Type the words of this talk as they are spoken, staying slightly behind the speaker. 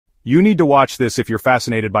You need to watch this if you're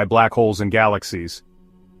fascinated by black holes and galaxies.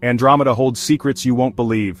 Andromeda holds secrets you won't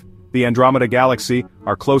believe. The Andromeda Galaxy,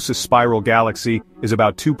 our closest spiral galaxy, is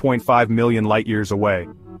about 2.5 million light-years away.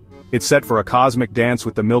 It's set for a cosmic dance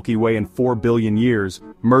with the Milky Way in 4 billion years,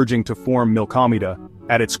 merging to form Milkomeda,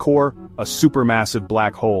 at its core, a supermassive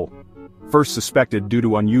black hole. First suspected due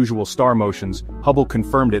to unusual star motions, Hubble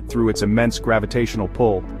confirmed it through its immense gravitational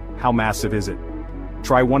pull. How massive is it?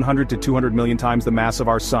 Try 100 to 200 million times the mass of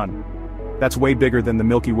our Sun. That's way bigger than the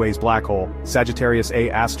Milky Way's black hole, Sagittarius A*,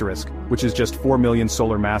 which is just 4 million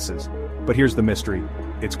solar masses. But here's the mystery.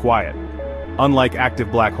 It's quiet. Unlike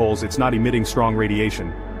active black holes, it's not emitting strong radiation.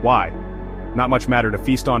 Why? Not much matter to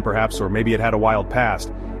feast on perhaps, or maybe it had a wild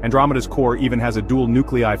past. Andromeda's core even has a dual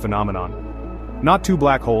nuclei phenomenon. Not two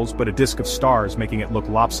black holes, but a disk of stars, making it look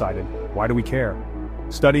lopsided. Why do we care?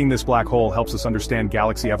 Studying this black hole helps us understand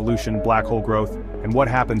galaxy evolution, black hole growth, and what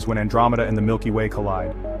happens when Andromeda and the Milky Way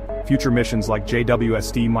collide. Future missions like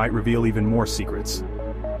JWST might reveal even more secrets.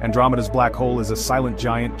 Andromeda's black hole is a silent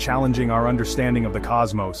giant challenging our understanding of the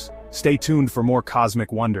cosmos. Stay tuned for more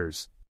cosmic wonders.